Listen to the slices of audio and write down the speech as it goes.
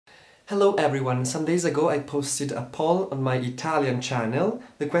Hello everyone, some days ago I posted a poll on my Italian channel.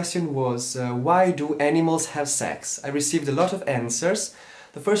 The question was, why do animals have sex? I received a lot of answers.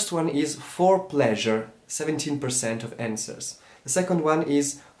 The first one is for pleasure, 17% of answers. The second one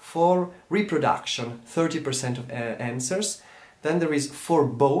is for reproduction, 30% of answers. Then there is for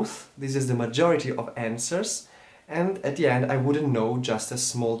both, this is the majority of answers. And at the end I wouldn't know, just a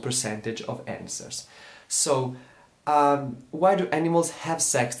small percentage of answers. So, why do animals have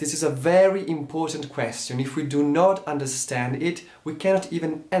sex? This is a very important question. If we do not understand it, we cannot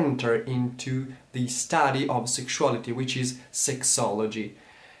even enter into the study of sexuality, which is sexology.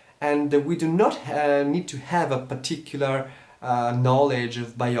 And we do not need to have a particular knowledge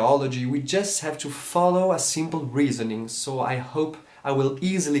of biology, we just have to follow a simple reasoning. So I hope I will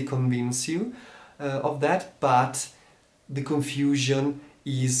easily convince you of that, but the confusion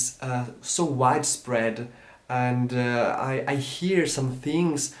is so widespread. And I hear some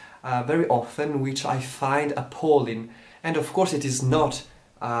things very often which I find appalling. And of course it is not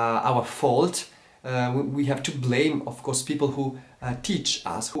our fault. We have to blame, of course, people who teach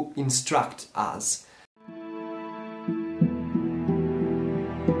us, who instruct us.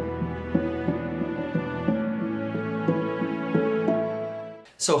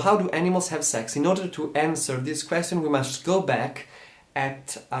 So how do animals have sex? In order to answer this question we must go back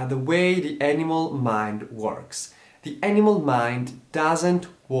at the way the animal mind works. The animal mind doesn't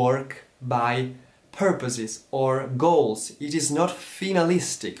work by purposes or goals. It is not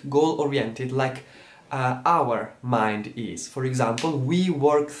finalistic, goal-oriented like our mind is. For example, we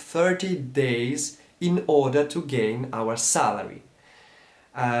work 30 days in order to gain our salary.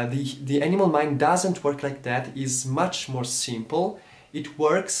 The animal mind doesn't work like that. It is much more simple. It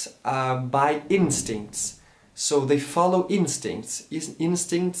works by instincts. So they follow instincts.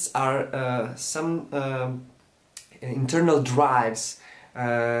 Instincts are some internal drives,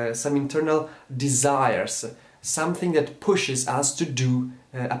 some internal desires, something that pushes us to do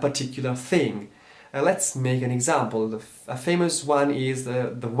a particular thing. Let's make an example. A famous one is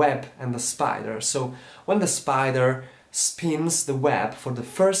the web and the spider. So when the spider spins the web for the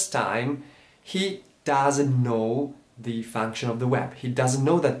first time, he doesn't know the function of the web. He doesn't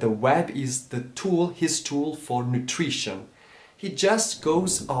know that the web is the tool, his tool for nutrition. He just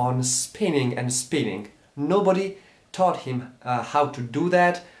goes on spinning and spinning. Nobody taught him how to do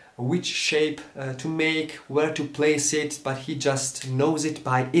that, which shape to make, where to place it, but he just knows it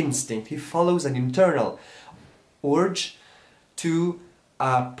by instinct. He follows an internal urge to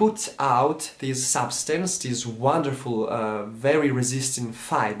put out this substance, this wonderful, very resistant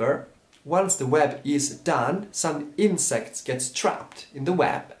fiber. Once the web is done, some insects get trapped in the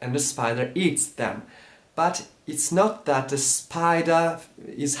web and the spider eats them. But it's not that the spider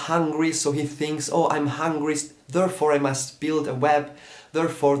is hungry, so he thinks, oh, I'm hungry, therefore I must build a web,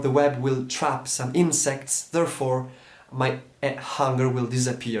 therefore the web will trap some insects, therefore my hunger will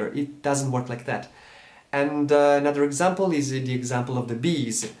disappear. It doesn't work like that. And another example is the example of the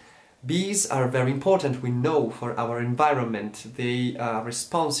bees. Bees are very important, we know, for our environment. They are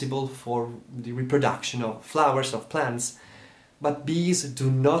responsible for the reproduction of flowers, of plants. But bees do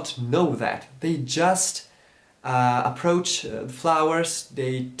not know that. They just approach the flowers,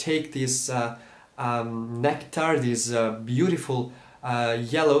 they take this nectar, this beautiful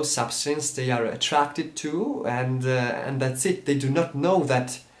yellow substance they are attracted to, and that's it. They do not know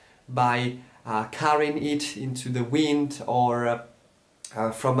that by carrying it into the wind or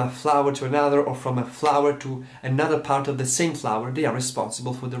from a flower to another, or from a flower to another part of the same flower, they are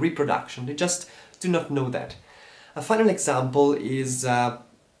responsible for the reproduction. They just do not know that. A final example is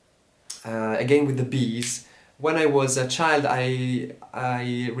again with the bees. When I was a child I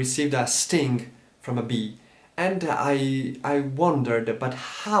received a sting from a bee, and I wondered, but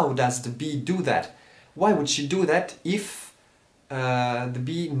how does the bee do that? Why would she do that if the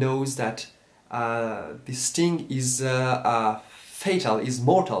bee knows that the sting is fatal, is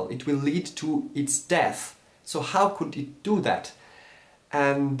mortal, it will lead to its death. So how could it do that?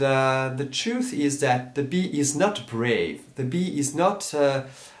 And the truth is that the bee is not brave. The bee is not,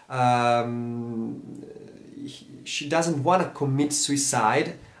 she doesn't want to commit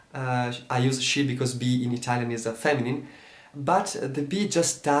suicide. I use she because bee in Italian is a feminine. But the bee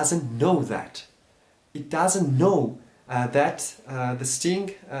just doesn't know that. It doesn't know that the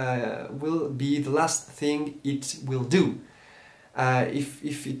sting will be the last thing it will do.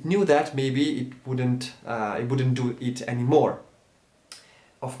 If it knew that, maybe it wouldn't do it anymore.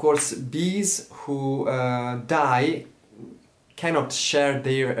 Of course, bees who die cannot share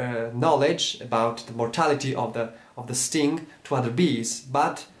their knowledge about the mortality of the sting to other bees,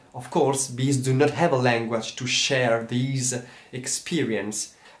 but of course bees do not have a language to share these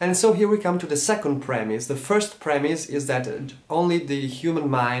experience. And so here we come to the second premise. The first premise is that only the human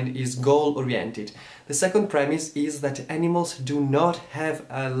mind is goal-oriented. The second premise is that animals do not have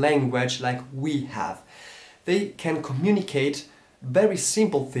a language like we have. They can communicate very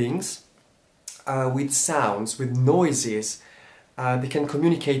simple things with sounds, with noises. They can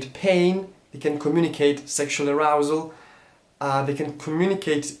communicate pain, they can communicate sexual arousal, they can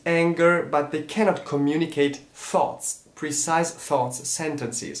communicate anger, but they cannot communicate thoughts, precise thoughts,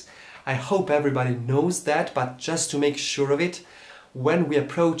 sentences. I hope everybody knows that, but just to make sure of it, when we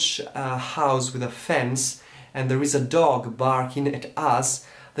approach a house with a fence and there is a dog barking at us,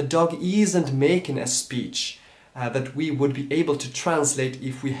 the dog isn't making a speech that we would be able to translate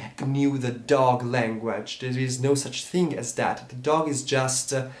if we knew the dog language. There is no such thing as that. The dog is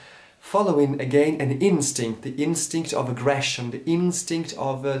just following again an instinct, the instinct of aggression, the instinct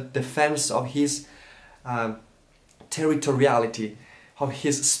of defense of his territoriality, of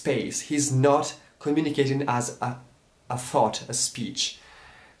his space. He's not communicating as a thought, a speech.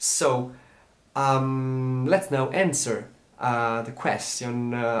 So let's now answer the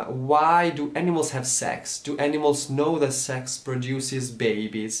question, why do animals have sex? Do animals know that sex produces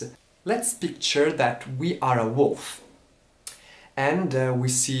babies? Let's picture that we are a wolf and we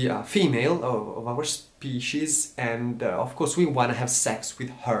see a female of our species and of course we want to have sex with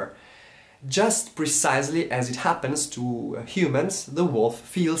her. Just precisely as it happens to humans, the wolf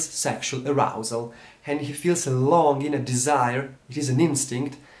feels sexual arousal and he feels a longing, a desire, it is an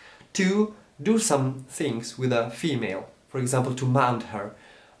instinct, to do some things with a female, for example to mount her.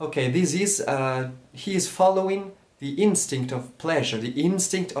 Okay, this is, he is following the instinct of pleasure, the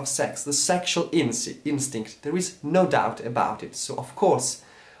instinct of sex, the sexual instinct. There is no doubt about it. So of course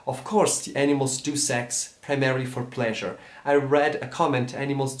the animals do sex primarily for pleasure. I read a comment,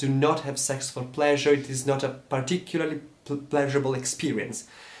 animals do not have sex for pleasure, it is not a particularly pleasurable experience.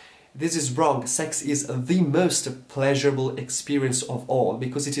 This is wrong. Sex is the most pleasurable experience of all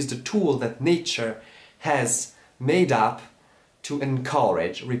because it is the tool that nature has made up to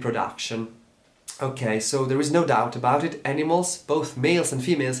encourage reproduction. Okay, so there is no doubt about it. Animals, both males and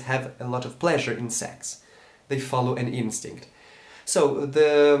females, have a lot of pleasure in sex. They follow an instinct. So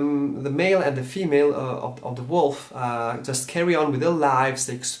the male and the female of the wolf just carry on with their lives.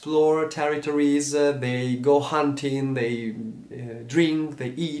 They explore territories, they go hunting, they drink, they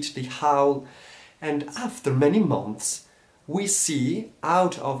eat, they howl. And after many months, we see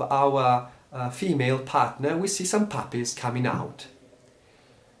out of our female partner, we see some puppies coming out.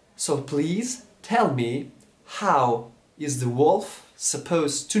 So please tell me, how is the wolf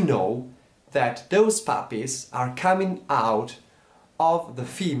supposed to know that those puppies are coming out of the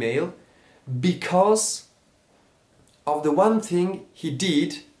female because of the one thing he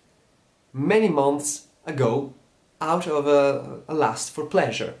did many months ago out of a lust for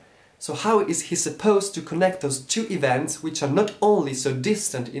pleasure? So how is he supposed to connect those two events which are not only so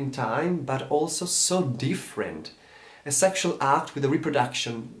distant in time but also so different? A sexual act with a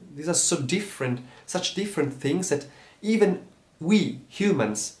reproduction, these are so different, such different things that even we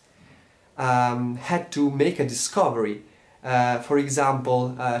humans had to make a discovery. For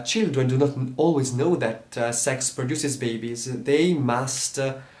example, children do not always know that sex produces babies. They must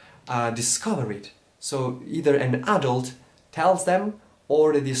discover it. So either an adult tells them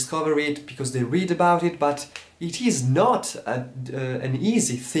or they discover it because they read about it, but it is not an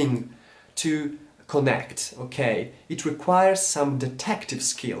easy thing to connect, okay? It requires some detective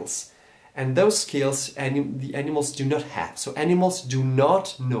skills, and those skills the animals do not have. So animals do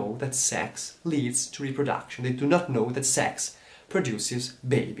not know that sex leads to reproduction. They do not know that sex produces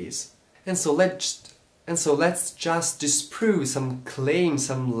babies. And so let's just disprove some claims,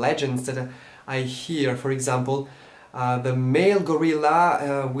 some legends that I hear. For example, the male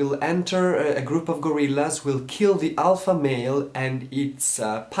gorilla will enter a group of gorillas, will kill the alpha male and its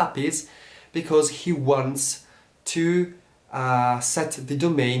puppies because he wants to set the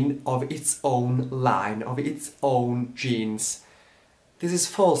domain of its own line, of its own genes. This is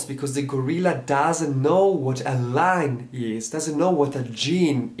false because the gorilla doesn't know what a line is, doesn't know what a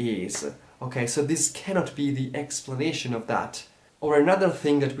gene is. Okay, so this cannot be the explanation of that. Or another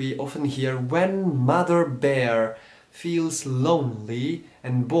thing that we often hear, when mother bear feels lonely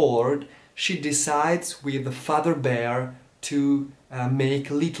and bored, she decides with the father bear to make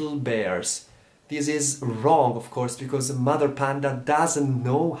little bears. This is wrong, of course, because the mother panda doesn't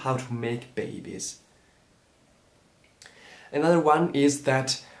know how to make babies. Another one is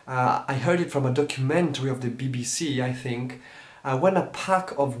that, I heard it from a documentary of the BBC, I think, when a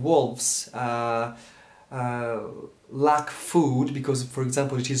pack of wolves lack food, because, for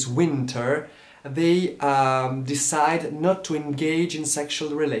example, it is winter, they decide not to engage in sexual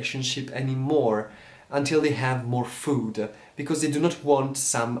relationship anymore until they have more food, because they do not want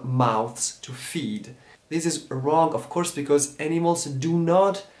some mouths to feed. This is wrong, of course, because animals do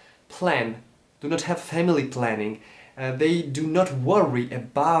not plan, do not have family planning. They do not worry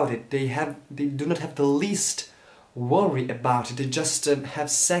about it. They do not have the least worry about it. They just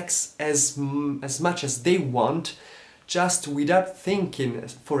have sex as much as they want, just without thinking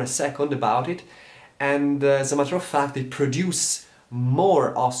for a second about it. And as a matter of fact, they produce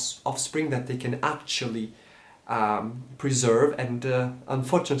more offspring that they can actually preserve, and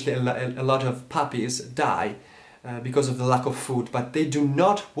unfortunately a lot of puppies die because of the lack of food, but they do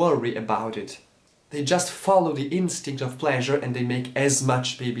not worry about it. They just follow the instinct of pleasure and they make as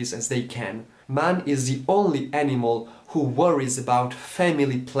much babies as they can. Man is the only animal who worries about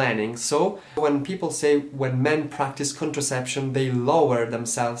family planning. So when people say when men practice contraception they lower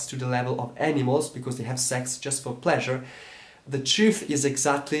themselves to the level of animals because they have sex just for pleasure, the truth is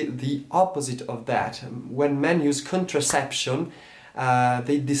exactly the opposite of that. When men use contraception,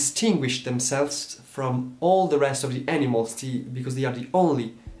 they distinguish themselves from all the rest of the animals because they are the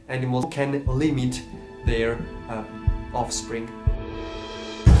only animals who can limit their offspring.